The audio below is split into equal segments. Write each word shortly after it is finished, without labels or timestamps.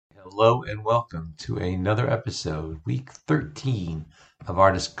Hello and welcome to another episode, week 13 of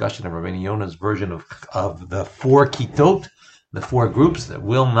our discussion of Rabbeinu Yonah's version of the four kitot, the four groups that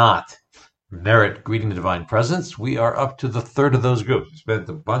will not merit greeting the divine presence. We are up to the third of those groups. We spent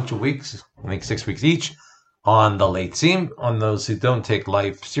a bunch of weeks, I think 6 weeks each, on the leitzim, on those who don't take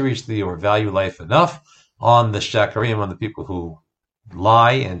life seriously or value life enough, on the shakarim, on the people who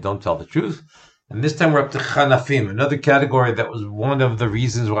lie and don't tell the truth. And this time we're up to Chanafim, another category that was one of the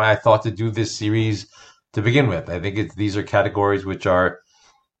reasons why I thought to do this series to begin with. I think these are categories which are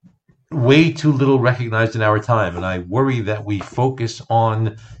way too little recognized in our time. And I worry that we focus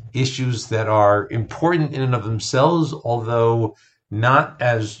on issues that are important in and of themselves, although not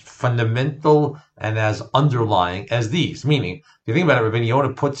as fundamental and as underlying as these. Meaning, if you think about it, Rabbeinu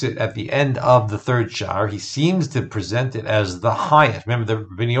Yonah puts it at the end of the third shar. He seems to present it as the highest. Remember, the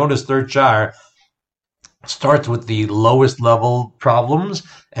Rabbeinu Yonah's third shar starts with the lowest level problems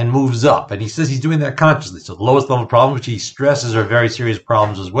and moves up. And he says he's doing that consciously. So the lowest level problems, which he stresses are very serious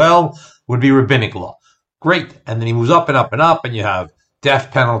problems as well, would be rabbinic law. Great. And then he moves up and up and up, and you have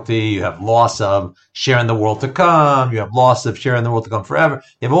death penalty, you have loss of sharing the world to come, you have loss of sharing the world to come forever.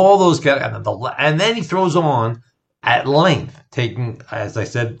 You have all those categories. And then he throws on at length, taking, as I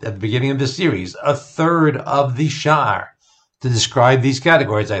said at the beginning of this series, a third of the shar to describe these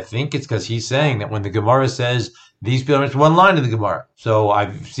categories. I think it's because he's saying that when the Gemara says these people, it's one line in the Gemara. So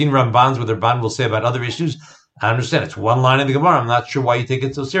I've seen Rambans where the Ramban will say about other issues. I understand it's one line in the Gemara. I'm not sure why you take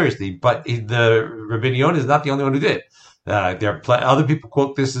it so seriously, but the Rabbeinu Yonah is not the only one who did. There are other people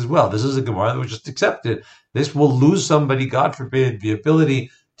quote this as well. This is a Gemara that was just accepted. This will lose somebody, God forbid, the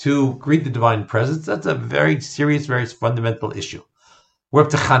ability to greet the divine presence. That's a very serious, very fundamental issue. We're up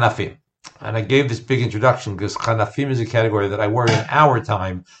to Chanafim. And I gave this big introduction because Chanafim is a category that I worry in our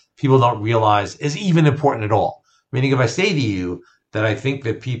time people don't realize is even important at all. Meaning, if I say to you that I think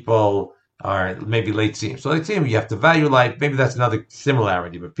that people are maybe leitzim, so leitzim, you have to value life, maybe that's another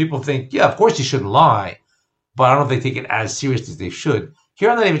similarity. But people think, yeah, of course you shouldn't lie, but I don't know if they take it as seriously as they should. Here,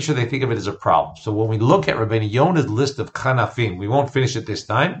 I'm not even sure they think of it as a problem. So when we look at Rabbeinu Yonah's list of Chanafim, we won't finish it this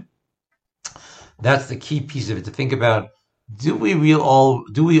time. That's the key piece of it, to think about. Do we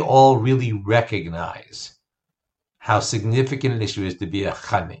all really recognize how significant an issue is to be a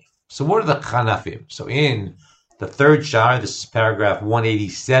chanef? So what are the chanafim? So in the third shar, this is paragraph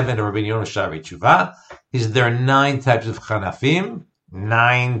 187 of Rabbeinu Yonah Sha'arei Tshuva, there are 9 types of chanafim,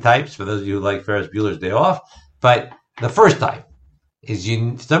 9 types for those of you who like Ferris Bueller's Day Off. But the first type is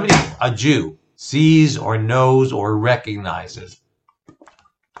somebody, a Jew, sees or knows or recognizes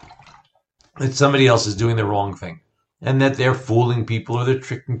that somebody else is doing the wrong thing, and that they're fooling people, or they're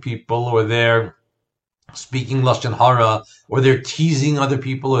tricking people, or they're speaking lashon hara, or they're teasing other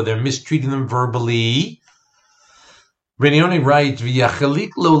people, or they're mistreating them verbally. Rabbeinu Yonah writes,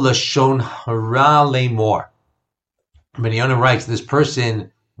 "V'yachalik lo lashon hara lemor." Rabbeinu Yonah writes, this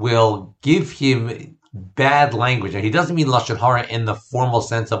person will give him bad language. Now, he doesn't mean lashon hara in the formal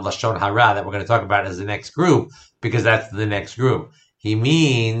sense of lashon hara that we're going to talk about as the next group, because that's the next group. He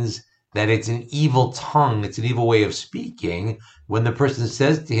means that it's an evil tongue, it's an evil way of speaking, when the person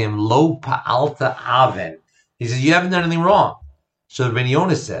says to him, Lo pa'alta aven. He says, you haven't done anything wrong. So the Rabbeinu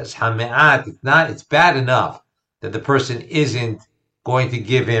Yonah says, Hame'at, it's bad enough that the person isn't going to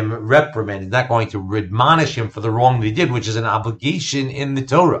give him reprimand, he's not going to admonish him for the wrong that he did, which is an obligation in the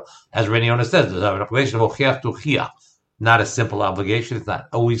Torah. As Rabbeinu Yonah says, there's an obligation of ochiach tuchiach. Not a simple obligation. It's not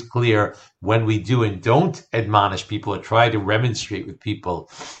always clear when we do and don't admonish people or try to remonstrate with people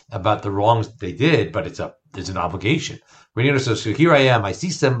about the wrongs that they did, but it's an obligation. When you know, so here I am, I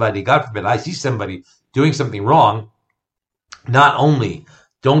see somebody, God forbid, I see somebody doing something wrong. Not only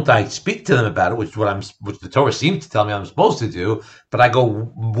don't I speak to them about it, which the Torah seems to tell me I'm supposed to do, but I go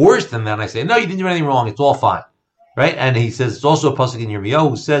worse than that and I say, no, you didn't do anything wrong, it's all fine. Right? And he says, it's also a pasuk in Yirmiyahu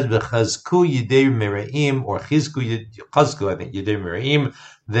who says, "V'chazku yidei meraim," or chazku, I think, yidei meraim,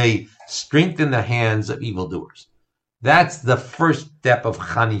 they strengthen the hands of evildoers. That's the first step of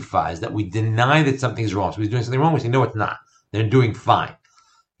chanifa, is that we deny that something's wrong. So he's doing something wrong, we say, no, it's not. They're doing fine.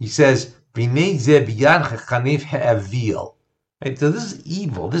 He says, "V'nei zeh biyad chanif ha'avil." Right? So this is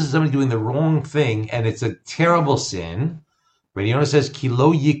evil. This is somebody doing the wrong thing, and it's a terrible sin. Rabbeinu Yonah says, "Ki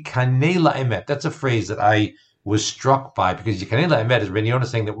lo yikanei la'emet." That's a phrase that I was struck by, because Yikanei la'emet is Rabbeinu Yonah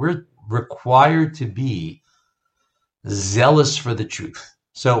saying that we're required to be zealous for the truth.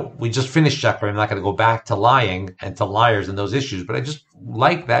 So we just finished Shakar. I'm not going to go back to lying and to liars and those issues, but I just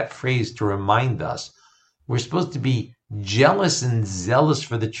like that phrase to remind us we're supposed to be jealous and zealous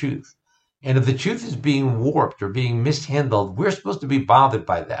for the truth. And if the truth is being warped or being mishandled, we're supposed to be bothered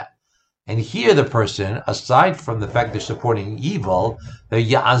by that. And here the person, aside from the fact they're supporting evil, they're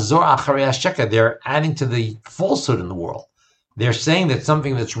adding to the falsehood in the world. They're saying that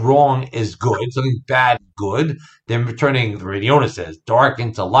something that's wrong is good, something bad is good. They're turning, the Rabbeinu Yonah says, dark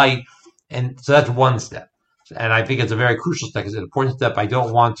into light. And so that's one step. And I think it's a very crucial step. It's an important step. I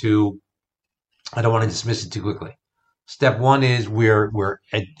don't want to dismiss it too quickly. Step one is we're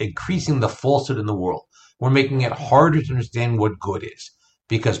increasing the falsehood in the world. We're making it harder to understand what good is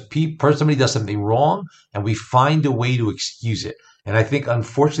because somebody does something wrong and we find a way to excuse it. And I think,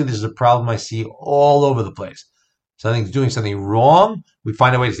 unfortunately, this is a problem I see all over the place. Something's doing something wrong. We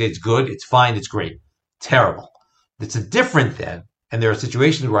find a way to say it's good, it's fine, it's great. Terrible. It's a different then. And there are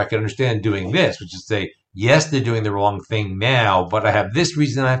situations where I can understand doing this, which is say, yes, they're doing the wrong thing now, but I have this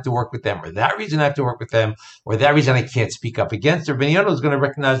reason I have to work with them, or that reason I have to work with them, or that reason I can't speak up against. Rabbeinu Yonah is going to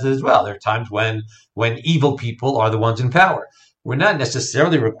recognize it as well. There are times when evil people are the ones in power. We're not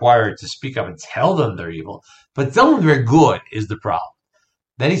necessarily required to speak up and tell them they're evil, but tell them they're good is the problem.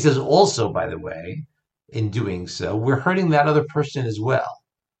 Then he says also, by the way, in doing so, we're hurting that other person as well,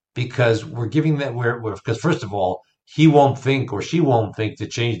 because we're giving that, because first of all, he won't think or she won't think to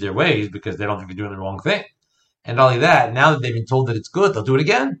change their ways because they don't think they're doing the wrong thing. And not only that, now that they've been told that it's good, they'll do it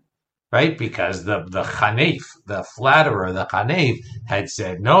again, right? Because the Chanef, the flatterer, the Chanef had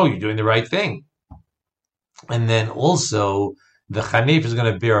said, no, you're doing the right thing. And then also the Chanef is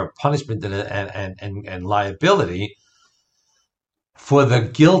going to bear a punishment and liability for the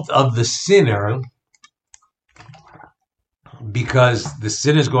guilt of the sinner, because the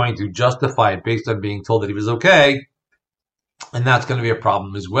sin is going to justify it based on being told that he was okay. And that's going to be a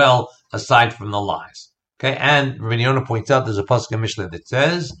problem as well, aside from the lies. Okay, and Rabbeinu Yonah points out there's a pasuk in Mishlei that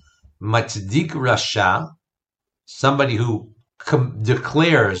says, "Matzik Rasha," somebody who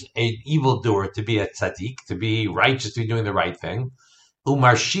declares an evildoer to be a tzaddik, to be righteous, to be doing the right thing.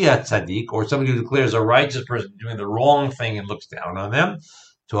 Umarshia tzaddik, or somebody who declares a righteous person doing the wrong thing and looks down on them.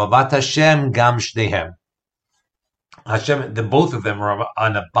 To avat Hashem gam shnehem. Hashem, the both of them are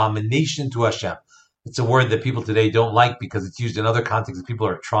an abomination to Hashem. It's a word that people today don't like because it's used in other contexts. People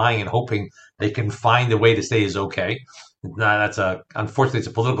are trying and hoping they can find a way to say is okay. Unfortunately, it's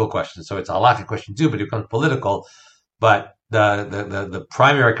a political question, so it's a halakhic question too, but it becomes political. But the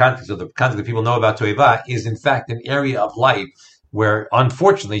primary context, or the context that people know about Toeva, is in fact an area of life where,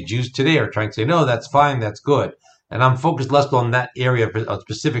 unfortunately, Jews today are trying to say, no, that's fine, that's good. And I'm focused less on that area of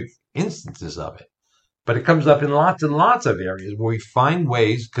specific instances of it. But it comes up in lots and lots of areas where we find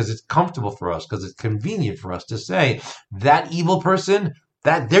ways, because it's comfortable for us, because it's convenient for us to say that evil person,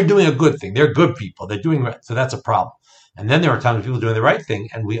 that they're doing a good thing. They're good people. They're doing right. So that's a problem. And then there are times when people are doing the right thing,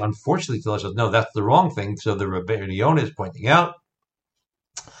 and we unfortunately tell ourselves, no, that's the wrong thing. So the Rabbeinu Yonah is pointing out,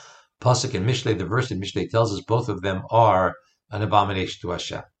 Pasuk and Mishlei, the verse in Mishlei tells us both of them are an abomination to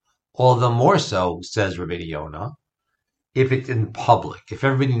Hashem. All the more so, says Rabbeinu Yonah, if it's in public, if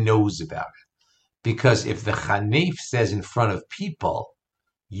everybody knows about it. Because if the Chanef says in front of people,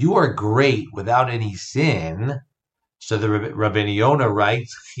 you are great without any sin, so the Rabbeinu Yonah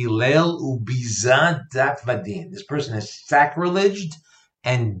writes, Chilel ubizad vadin. This person has sacrileged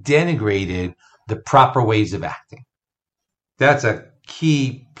and denigrated the proper ways of acting. That's a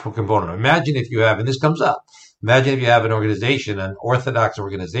key component. Imagine if you have, and this comes up, imagine if you have an organization, an Orthodox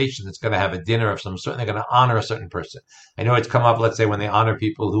organization that's going to have a dinner of some sort, and they're going to honor a certain person. I know it's come up, let's say, when they honor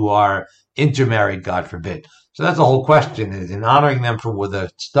people who are intermarried, God forbid. So that's the whole question, is in honoring them for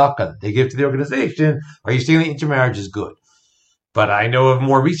the tzedakah they give to the organization, are you saying that intermarriage is good? But I know of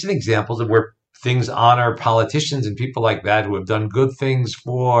more recent examples of where things honor politicians and people like that who have done good things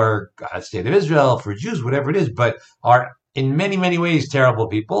for the state of Israel, for Jews, whatever it is, but are in many, many ways terrible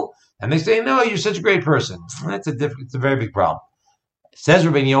people. And they say, no, you're such a great person. It's a very big problem. It says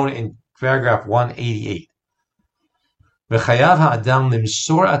Rabbeinu Yonah in paragraph 188. He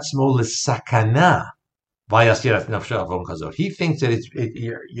thinks that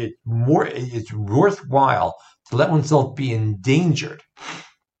it's worthwhile to let oneself be endangered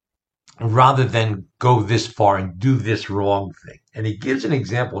rather than go this far and do this wrong thing. And he gives an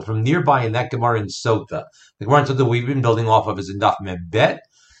example from nearby in that Gemara in Sota. The Gemara in Sota we've been building off of is in Daf Mem Bet.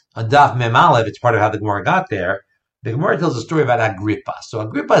 On Daf Mem Aleph, it's part of how the Gemara got there. The Gemara tells a story about Agrippa. So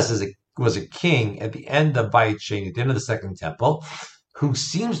Agrippa was a king at the end of Bayit Sheni, at the end of the Second Temple, who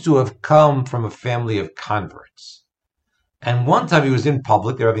seems to have come from a family of converts. And one time he was in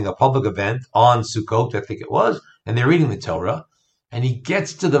public, they're having a public event on Sukkot, I think it was, and they're reading the Torah, and he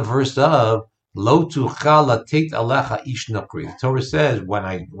gets to the verse of Lo tuchal latet alecha ish nokri. The Torah says, when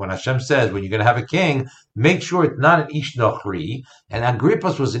Hashem says, when you're going to have a king, make sure it's not an ish nokri. And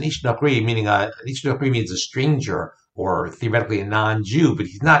Agrippas was an ish nokri, meaning an ish nokri means a stranger, or theoretically a non-Jew, but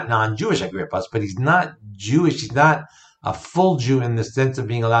he's not non-Jewish, Agrippas, but he's not Jewish. He's not a full Jew in the sense of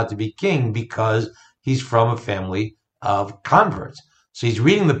being allowed to be king because he's from a family of converts. So he's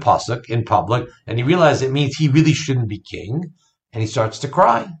reading the pasuk in public, and he realizes it means he really shouldn't be king, and he starts to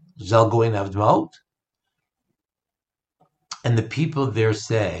cry. Zel goin avdmaot. And the people there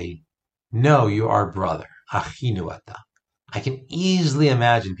say, no, you're our brother. Achinu ata. I can easily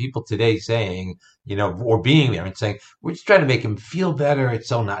imagine people today saying, or being there and saying, we're just trying to make him feel better. It's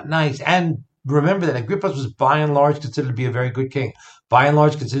so not nice. And remember that Agrippas was by and large considered to be a very good king. By and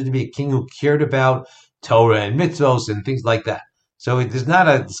large considered to be a king who cared about Torah and mitzvos and things like that. So it is not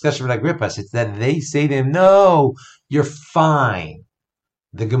a discussion with Agrippas. It's that they say to him, no, you're fine.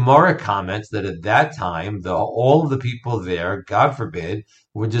 The Gemara comments that at that time, all of the people there, God forbid,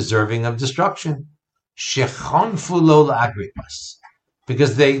 were deserving of destruction. Shechonfu lo la'Agrippas.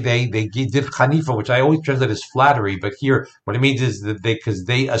 Because they did chanifa, which I always translate as flattery, but here what it means is that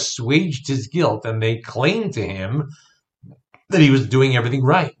they assuaged his guilt and they claimed to him that he was doing everything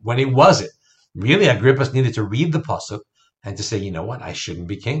right when he wasn't. Really, Agrippas needed to read the pasuk and to say, you know what, I shouldn't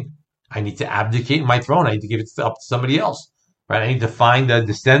be king. I need to abdicate my throne. I need to give it up to somebody else. Right? I need to find a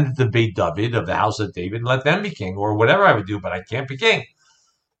descendant of Beit David, of the house of David, and let them be king, or whatever I would do, but I can't be king.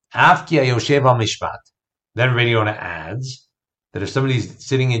 Afki Yoshev al Mishpat. Then Rabbi Yonah adds that if somebody's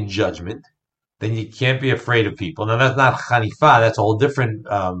sitting in judgment, then you can't be afraid of people. Now that's not chanifa, that's a whole different,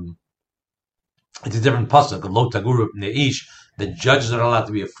 it's a different pasuk, lo taguru neish. The judges are not allowed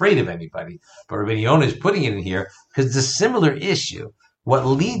to be afraid of anybody. But Rabbi Yonah is putting it in here because it's a similar issue. What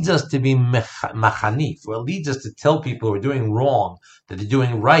leads us to be machanif, what leads us to tell people who are doing wrong that they're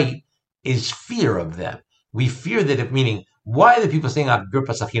doing right, is fear of them. We fear that meaning, why are the people saying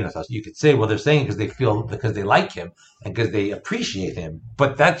Agrippas Achinas? You could say, well, they're saying because they like him and because they appreciate him.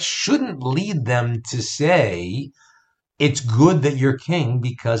 But that shouldn't lead them to say, it's good that you're king,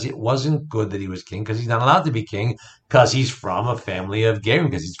 because it wasn't good that he was king, because he's not allowed to be king, because he's from a family of Gerim,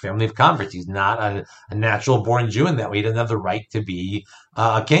 because he's a family of converts. He's not a natural born Jew in that way. He doesn't have the right to be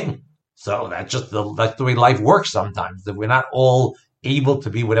a king. So that's the way life works sometimes, that we're not all able to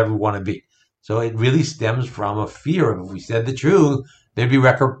be whatever we want to be. So it really stems from a fear of, if we said the truth, there'd be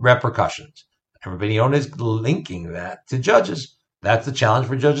repercussions. Everybody is linking that to judges. That's the challenge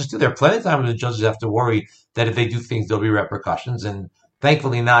for judges too. There are plenty of times when judges have to worry that if they do things, there'll be repercussions. And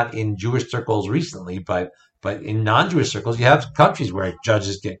thankfully not in Jewish circles recently, but in non-Jewish circles, you have countries where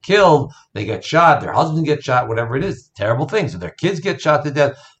judges get killed, they get shot, their husbands get shot, whatever it is. Terrible things. If their kids get shot to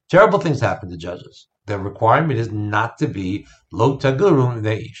death, terrible things happen to judges. The requirement is not to be lo tagurum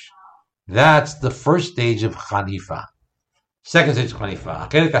neish. That's the first stage of chanifa. Second stage of chanifa,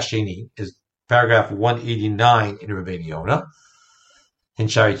 Chelik Hasheni, is paragraph 189 in Rabbeinu Yonah. In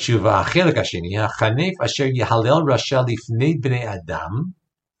Shari Tshuva, Chelik Hasheni, Chanef asher yihalel rasha lifnei bnei adam.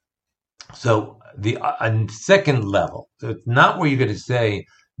 So the second level, so it's not where you're going to say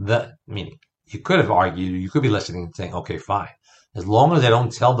meaning you could have argued, you could be listening and saying, okay, fine. As long as I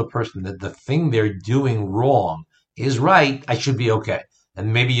don't tell the person that the thing they're doing wrong is right, I should be okay.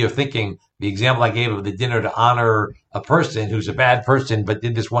 And maybe you're thinking, the example I gave of the dinner to honor a person who's a bad person but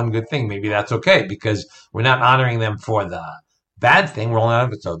did this one good thing, maybe that's okay because we're not honoring them for the bad thing. We're only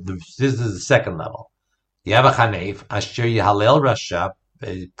honoring it. So this is the second level. You have a chanef, asher yihalel rasha,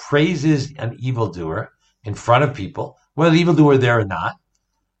 praises an evildoer in front of people, whether the evildoer there or not.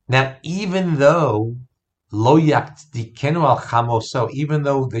 Now, even though lo yakdikenu al chamoso, even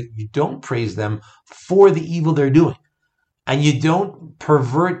though that you don't praise them for the evil they're doing, and you don't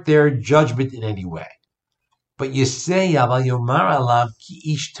pervert their judgment in any way, but you say, "Aval yomar alav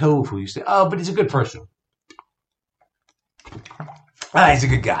ki ish tofu," you say, "Oh, but he's a good person. He's a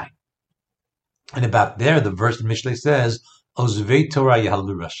good guy." And about there, the verse in Mishlei says, "Ozvei Torah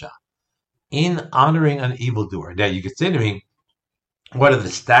yahalu rasha," in honoring an evildoer. Now, you could say to me, what are the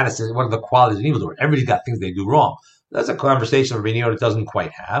statuses, what are the qualities of an evildoer? Everybody's got things they do wrong. That's a conversation Rabbeinu Yonah doesn't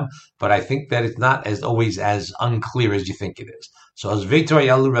quite have, but I think that it's not as always as unclear as you think it is. So, Ozvei Torah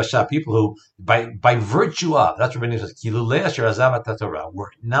yahalu rasha, people who, by virtue of, that's what Rabbeinu Yonah says, Kilulei asher azav Torah,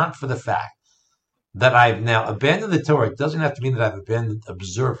 were not for the fact that I've now abandoned the Torah. It doesn't have to mean that I've abandoned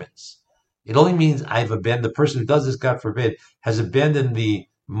observance. It only means I've abandoned, the person who does this, God forbid, has abandoned the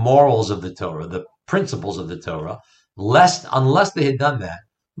morals of the Torah, the principles of the Torah, unless they had done that,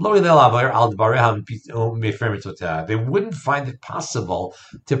 they wouldn't find it possible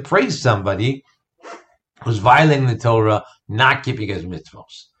to praise somebody who's violating the Torah, not keeping his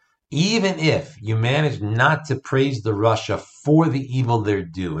mitzvos. Even if you manage not to praise the Rasha for the evil they're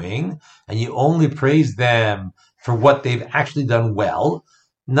doing, and you only praise them for what they've actually done well,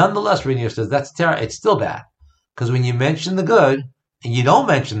 nonetheless, Rainier says that's terrible. It's still bad Because when you mention the good and you don't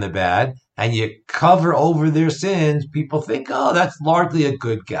mention the bad and you cover over their sins, people think, oh, that's largely a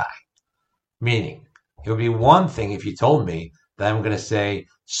good guy. Meaning, it would be one thing if you told me that I'm going to say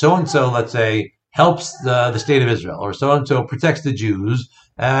so-and-so, let's say, helps the state of Israel, or so-and-so protects the Jews.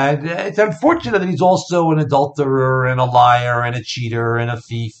 And it's unfortunate that he's also an adulterer and a liar and a cheater and a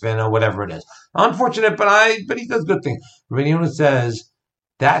thief and a whatever it is. Unfortunate, but he does good things. Rabbi Yonah says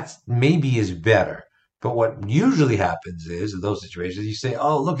that maybe is better. But what usually happens is, in those situations, you say,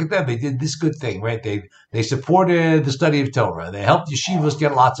 oh, look at them. They did this good thing, right? They supported the study of Torah. They helped yeshivas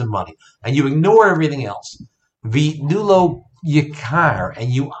get lots of money. And you ignore everything else. V'nulo yikar, and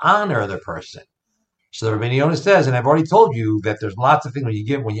you honor the person. So the Rabbi Yonah says, and I've already told you that there's lots of things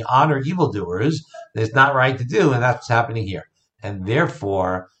when you honor evildoers, that it's not right to do, and that's what's happening here. And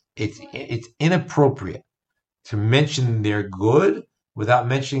therefore, it's inappropriate to mention their good without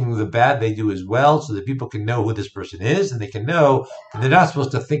mentioning the bad they do as well, so that people can know who this person is, and they can know that they're not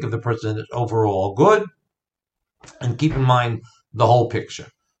supposed to think of the person as overall good, and keep in mind the whole picture.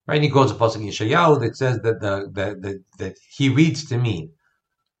 Right? And he quotes a pasuk in Yeshayahu that says that he reads to mean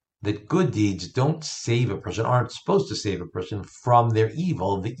that good deeds don't save a person, aren't supposed to save a person from their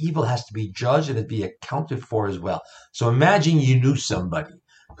evil. The evil has to be judged and it be accounted for as well. So imagine you knew somebody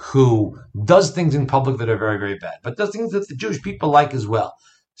who does things in public that are very, very bad, but does things that the Jewish people like as well.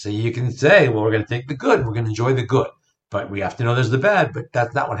 So you can say, well, we're going to take the good, we're going to enjoy the good, but we have to know there's the bad. But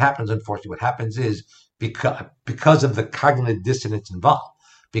that's not what happens, unfortunately. What happens is because of the cognitive dissonance involved,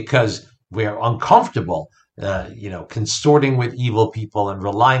 because we're uncomfortable, consorting with evil people and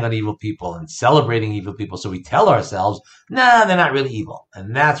relying on evil people and celebrating evil people. So we tell ourselves, nah, they're not really evil.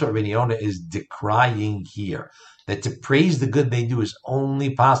 And that's what Rabbi Yonah is decrying here. That to praise the good they do is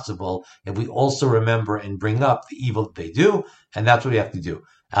only possible if we also remember and bring up the evil that they do. And that's what we have to do.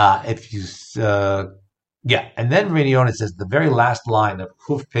 And then Rabbi Yonah says, the very last line of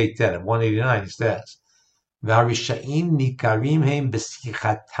Kuf Pei Tet of 189, he says, V'harisha'im nikarim heim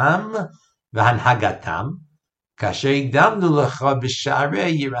b'sichatam v'hanhagatam kasher idamnu lecha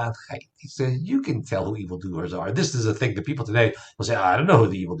b'sharei yirat chait. He says, you can tell who evildoers are. This is a thing that people today will say, I don't know who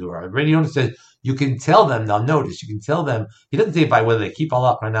the evildoers are. Rabbi Yonah says, you can tell them. Now notice, you can tell them. He doesn't say by whether they keep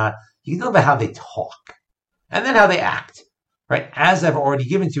Allah or not. You can tell them by how they talk. And then how they act. Right? As I've already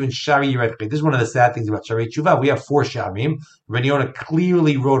given to you in Shari Yirat Chait. This is one of the sad things about Shari Tshuva. We have 4 Sharim. Rabbi Yonah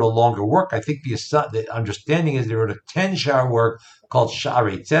clearly wrote a longer work. I think the understanding is they wrote a 10-shar work called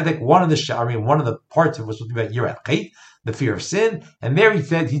Shari Tzedek. One of the Sharim, one of the parts of it was something about Yirat Chait, the fear of sin. And there he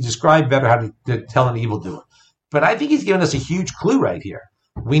said, he described better how to tell an evildoer. But I think he's given us a huge clue right here.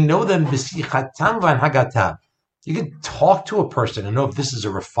 We know them b'sichatam v'hanhagatam. You can talk to a person and know if this is a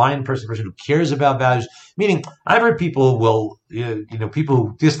refined person who cares about values. Meaning, I've heard people will, people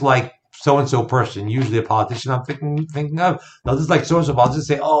who dislike so-and-so person, usually a politician I'm thinking of, they'll dislike so-and-so politician,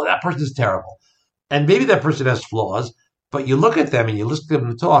 say, oh, that person is terrible. And maybe that person has flaws, but you look at them and you listen to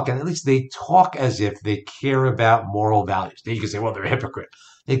them talk, and at least they talk as if they care about moral values. Then you can say, well, they're a hypocrite.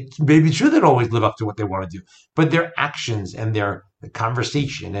 It may be true they don't always live up to what they want to do, but their actions and their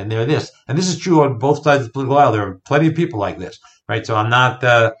conversation and their this, and this is true on both sides of the political aisle. There are plenty of people like this, right? So I'm not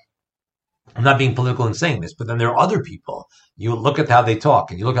being political in saying this, but then there are other people. You look at how they talk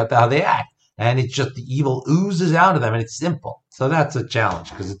and you look at how they act, and it's just the evil oozes out of them, and it's simple. So that's a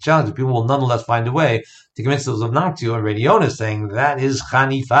challenge, because the challenge is people will nonetheless find a way to convince themselves not to. And Rabbi Yonah is saying that is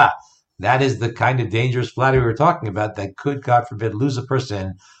chanifa. That is the kind of dangerous flattery we were talking about that could, God forbid, lose a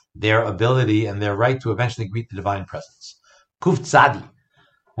person their ability and their right to eventually greet the divine presence. Kuf Tzadi,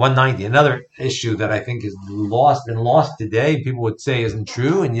 190. Another issue that I think is lost today. People would say isn't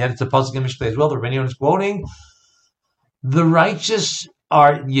true, and yet it's a pasuk in Mishlei as well. The Rabbi Yonah is quoting, the righteous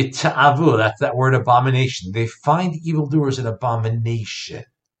are yita'avu. That's that word abomination. They find evildoers an abomination.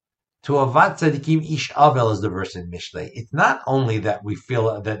 To avat tzadikim ish avel is the verse in Mishlei. It's not only that we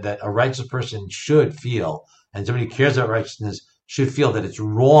feel that a righteous person should feel, and somebody who cares about righteousness should feel that it's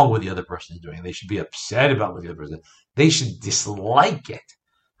wrong what the other person is doing. They should be upset about what the other person is. They should dislike it,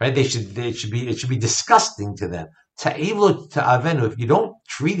 right? It should be disgusting to them. Ta'evlo ta'avenu. If you don't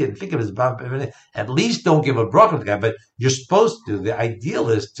treat it and think of it as at least don't give a bracha to the guy, but you're supposed to. The ideal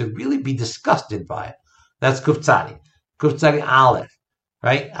is to really be disgusted by it. That's Kuf Tzadi. Kuf Tzadi Aleph.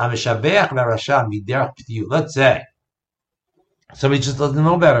 Right? Let's say somebody just doesn't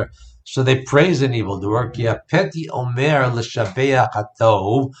know better, so they praise an evildoer. Because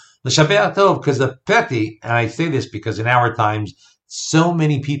the petty, and I say this because in our times, so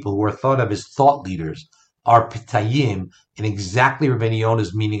many people who are thought of as thought leaders are pitayim in exactly Rabbi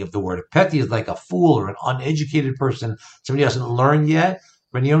Yonah's meaning of the word. A petty is like a fool or an uneducated person, somebody who hasn't learned yet.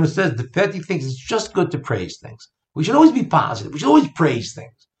 Rabbi Yonah says the petty thinks it's just good to praise things. We should always be positive. We should always praise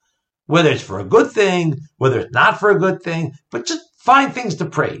things, whether it's for a good thing, whether it's not for a good thing, but just find things to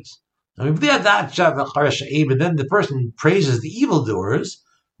praise. But then the person praises the evildoers.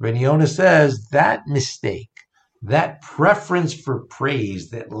 Rabbi Yonah says that mistake, that preference for praise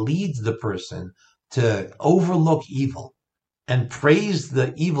that leads the person to overlook evil and praise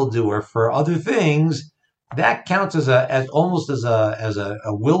the evildoer for other things, that counts as almost as a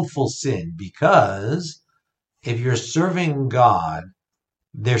willful sin, because if you're serving God,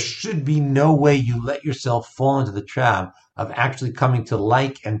 there should be no way you let yourself fall into the trap of actually coming to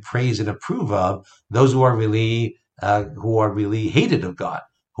like and praise and approve of those who are really hated of God,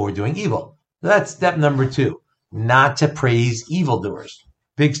 who are doing evil. That's step number 2, not to praise evildoers.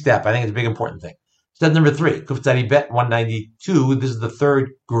 Big step. I think it's a big important thing. Step number 3, Kuf Tzadi Bet 192. This is the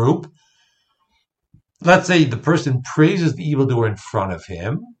third group. Let's say the person praises the evildoer in front of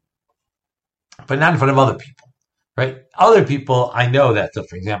him, but not in front of other people. Right? Other people, I know that. So,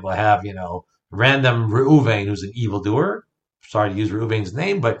 for example, I have, random Reuven who's an evildoer. Sorry to use Reuven's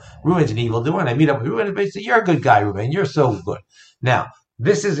name, but Reuven's an evildoer, and I meet up with Reuven and they say, "You're a good guy, Reuven. You're so good." Now,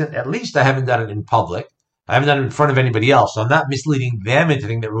 this isn't, at least I haven't done it in public. I haven't done it in front of anybody else, so I'm not misleading them into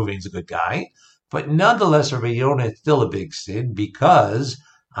thinking that Reuven's a good guy. But nonetheless, Rabbi Yonah, it's still a big sin because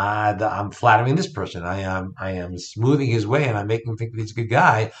I'm flattering this person. I am smoothing his way, and I'm making him think that he's a good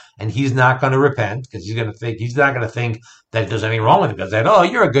guy, and he's not going to repent because he's not going to think that there's anything wrong with him because oh,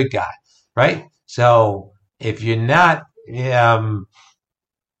 you're a good guy, right? So if you're not,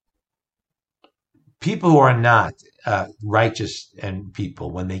 people who are not righteous and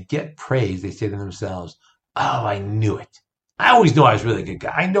people, when they get praise, they say to themselves, "Oh, I knew it. I always knew I was really a good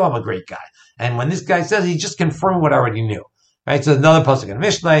guy. I know I'm a great guy." And when this guy says, he just confirmed what I already knew. Right, so another pasuk in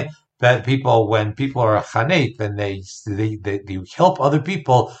Mishnah that when people are a chanef and they help other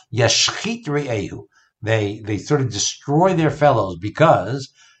people, yashchit re'ehu, they sort of destroy their fellows because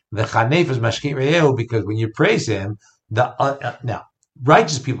the chanef is mashchit re'ehu, because when you praise him, now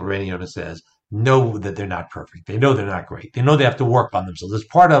righteous people, Rabbi Yonah says, know that they're not perfect. They know they're not great. They know they have to work on themselves. As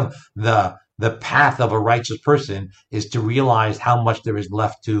part of the path of a righteous person is to realize how much there is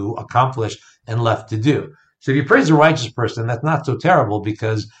left to accomplish and left to do. So if you praise a righteous person, that's not so terrible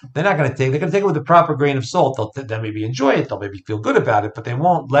because they're going to take it with a proper grain of salt. They'll maybe enjoy it. They'll maybe feel good about it, but they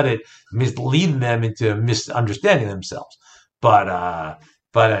won't let it mislead them into misunderstanding themselves. But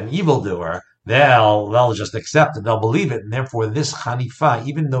an evildoer, they'll just accept it. They'll believe it. And therefore this chanifa,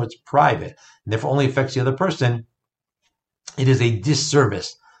 even though it's private and therefore only affects the other person, it is a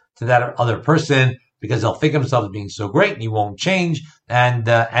disservice to that other person, because they'll think of himself as being so great and he won't change. And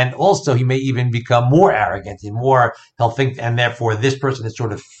also he may even become more arrogant and he'll think, and therefore this person is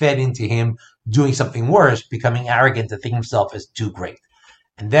sort of fed into him doing something worse, becoming arrogant to think himself as too great.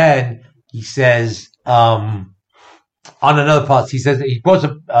 And then he says, on another part, he quotes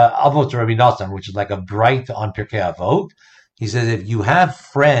Avot to Rabbi Nassan, which is like a bright on Pirkei Avot. He says, if you have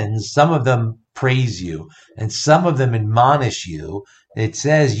friends, some of them praise you and some of them admonish you, it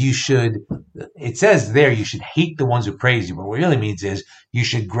says you should hate the ones who praise you. But what it really means is you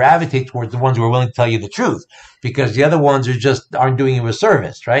should gravitate towards the ones who are willing to tell you the truth, because the other ones aren't doing you a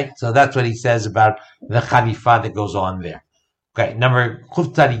service, right? So that's what he says about the chanifa that goes on there. Okay, number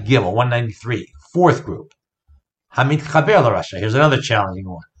Kuf Tzadi Gimel 193, fourth group. Hamid Chaber LaRasha. Here's another challenging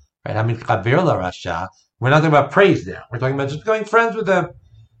one, right? Hamid Chaber LaRasha. We're not talking about praise there. We're talking about just becoming friends with them.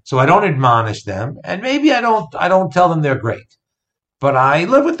 So I don't admonish them, and maybe I don't tell them they're great. But I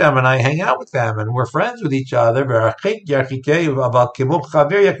live with them and I hang out with them and we're friends with each other. Make him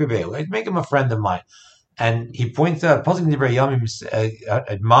a friend of mine. And he points out,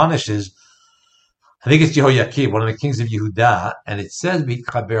 admonishes, I think it's Jehoiakim, one of the kings of Yehuda, and it says, when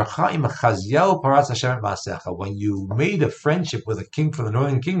you made a friendship with a king from the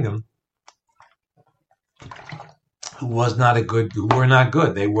northern kingdom who were not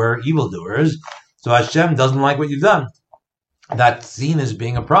good, they were evildoers, so Hashem doesn't like what you've done. That's seen as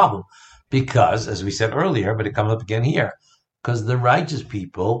being a problem because, as we said earlier, but it comes up again here, because the righteous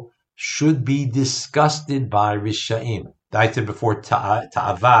people should be disgusted by Rishaim. I said before,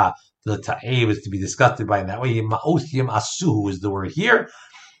 ta'ava, the ta'ev is to be disgusted by in that way. Ma'osim asu is the word here.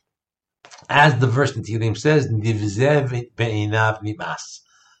 As the verse in Tehillim says, nivzev be'inav nimas.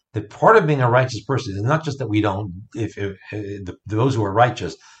 The part of being a righteous person is not just that we don't, those who are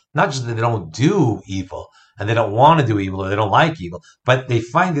righteous, not just that they don't do evil, and they don't want to do evil or they don't like evil, but they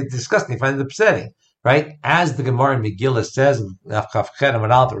find it disgusting, they find it upsetting, right? As the Gemara in Megillah says,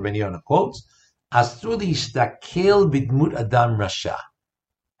 Rabbi Yonah quotes, Asur lishtakel bidmut adam rasha,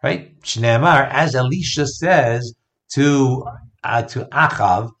 right? Shneimar, as Elisha says, to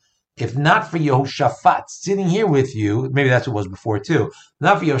Achav, if not for Yehoshaphat sitting here with you, maybe that's what it was before too,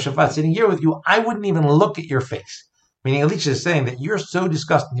 not for Yehoshaphat sitting here with you, I wouldn't even look at your face. Meaning Elisha is saying that you're so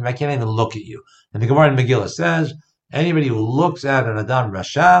disgusting, I can't even look at you. And the Gemara in Megillah says, anybody who looks at an Adam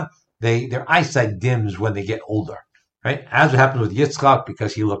Rasha, their eyesight dims when they get older. Right? As what happened with Yitzchak,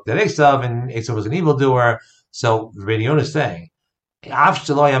 because he looked at Esav, and Esav was an evildoer. So Rabbi Yonah is saying, Rabbi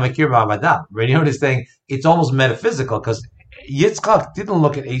Yonah is saying it's almost metaphysical, because Yitzchak didn't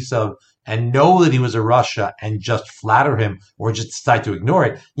look at Esav and know that he was a Rasha and just flatter him or just decide to ignore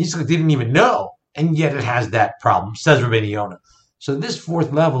it. Yitzchak didn't even know, and yet it has that problem, says Rabbi Yonah. So this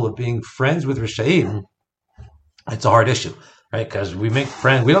fourth level of being friends with Rishayim, it's a hard issue, right? Because we make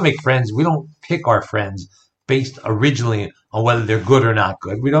friends, we don't make friends, we don't pick our friends based originally on whether they're good or not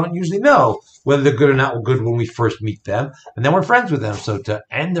good. We don't usually know whether they're good or not good when we first meet them, and then we're friends with them. So to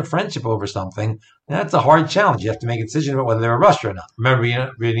end the friendship over something, that's a hard challenge. You have to make a decision about whether they're a Russia or not. Remember,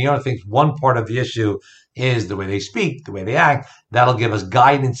 Rabbi Yonah thinks one part of the issue is the way they speak, the way they act. That'll give us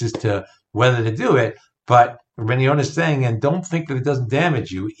guidance as to whether to do it. But Rabbi Yonah is saying, and don't think that it doesn't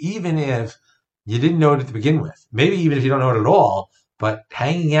damage you, even if you didn't know it to begin with. Maybe even if you don't know it at all, but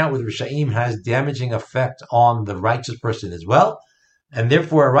hanging out with Rishaim has damaging effect on the righteous person as well. And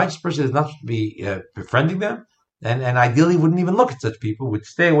therefore, a righteous person is not supposed to be befriending them, and ideally wouldn't even look at such people, would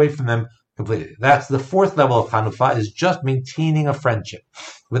stay away from them completely. That's the fourth level of Chanukah, is just maintaining a friendship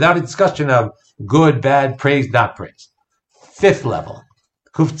without a discussion of good, bad, praise, not praise. Fifth level,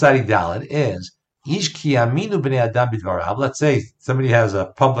 Kuf Tzadi Dalet, is Ish ki aminu b'nei adam b'dvarav. Let's say somebody has a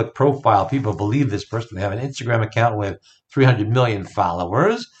public profile, people believe this person, they have an Instagram account with 300 million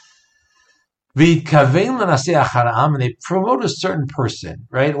followers. And they promote a certain person,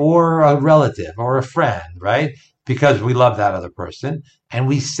 right? Or a relative or a friend, right? Because we love that other person. And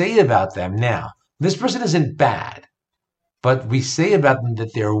we say about them now, this person isn't bad, but we say about them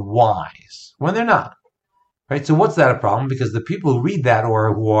that they're wise when they're not. Right? So what's that a problem? Because the people who read that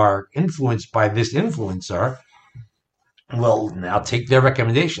or who are influenced by this influencer will now take their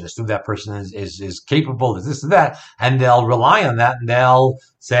recommendation, assume that person is capable of this and that, and they'll rely on that, and they'll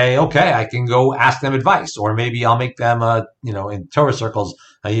say, okay, I can go ask them advice, or maybe I'll make them in Torah circles,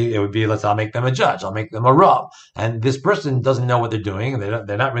 it would be, I'll make them a judge, I'll make them a rav, and this person doesn't know what they're doing, and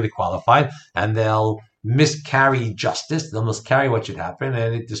they're not really qualified, and they'll miscarry justice, they'll miscarry what should happen,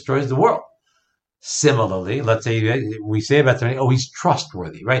 and it destroys the world. Similarly, let's say we say about somebody, oh, he's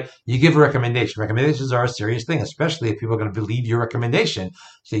trustworthy, right? You give a recommendation. Recommendations are a serious thing, especially if people are going to believe your recommendation.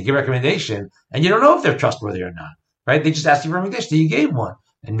 So you give a recommendation, and you don't know if they're trustworthy or not, right? They just asked you for a recommendation, so you gave one.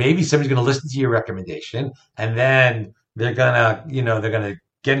 And maybe somebody's going to listen to your recommendation, and then they're going to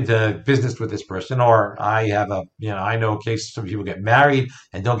get into business with this person. Or I know cases some people get married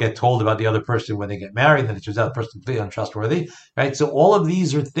and don't get told about the other person when they get married, then it turns out the person completely untrustworthy, right? So all of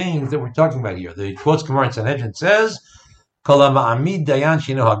these are things that we're talking about here. The quotes Gemara in Sanhedrin says,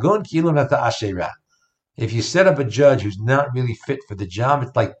 if you set up a judge who's not really fit for the job,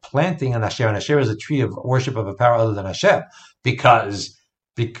 it's like planting an Asher. An Asher is a tree of worship of a power other than Hashem. Because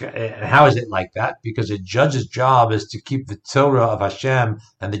how is it like that? Because a judge's job is to keep the Torah of Hashem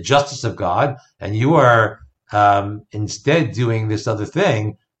and the justice of God, and you are instead doing this other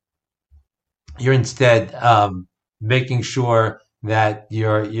thing. You're instead making sure that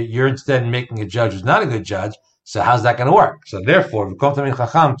you're instead making a judge who's not a good judge. So how's that going to work? So therefore,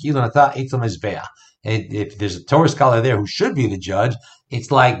 if there's a Torah scholar there who should be the judge, it's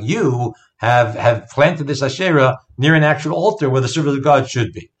like you have planted this Asherah near an actual altar where the service of God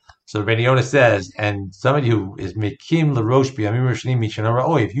should be. So Rabbi Yonah says, and somebody who is Mekim L'Rosh B'Yamim Rishonim Mishana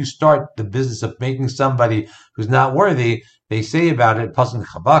Ra'oi, if you start the business of making somebody who's not worthy, they say about it, Pasuk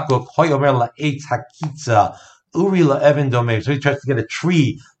Chabakuk, Hoy Omer La'etz Hakitza, Uri La'even Domeh. So he tries to get a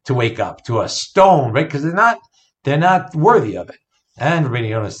tree to wake up, to a stone, right? Because they're not worthy of it. And Rabbi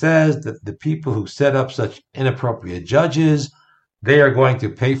Yonah says that the people who set up such inappropriate judges, they are going to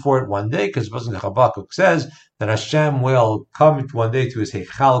pay for it one day, because Pasuk Chabakuk says that Hashem will come one day to his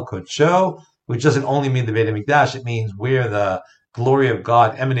Heichal Kodsho, which doesn't only mean the Beit HaMikdash, it means where the glory of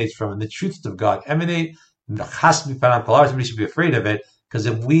God emanates from and the truths of God emanate. Somebody should be afraid of it, because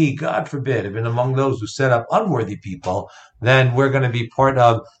if we, God forbid, have been among those who set up unworthy people, then we're going to be part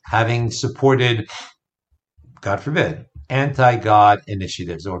of having supported, God forbid, anti-God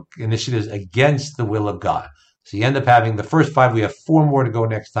initiatives or initiatives against the will of God. So you end up having the first 5. We have 4 more to go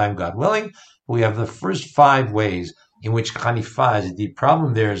next time, God willing. We have the first 5 ways in which Chanifah is a deep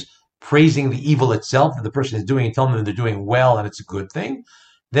problem. There's praising the evil itself that the person is doing and telling them they're doing well and it's a good thing.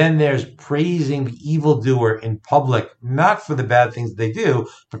 Then there's praising the evildoer in public, not for the bad things they do,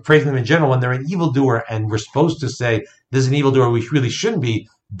 but praising them in general when they're an evildoer. And we're supposed to say, this is an evildoer we really shouldn't be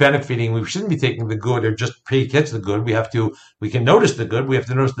benefiting. We shouldn't be taking the good or just pay attention to the good. We can notice the good. We have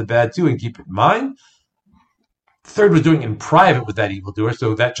to notice the bad too and keep it in mind. Third was doing it in private with that evildoer,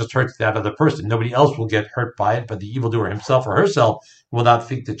 so that just hurts that other person. Nobody else will get hurt by it, but the evildoer himself or herself will not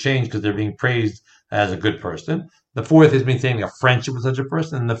think to change because they're being praised as a good person. The fourth is maintaining a friendship with such a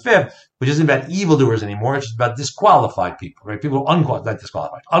person. And the fifth, which isn't about evildoers anymore, it's just about disqualified people, right? People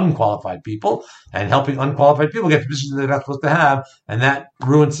unqualified people, and helping unqualified people get the positions they're not supposed to have, and that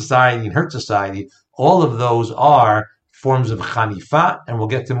ruins society and hurts society. All of those are forms of chanifa, and we'll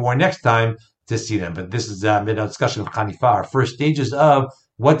get to more next time to see them. But this has been a discussion of chanifa, our first stages of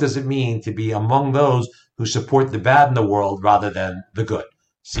what does it mean to be among those who support the bad in the world rather than the good.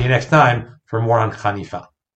 See you next time for more on chanifa.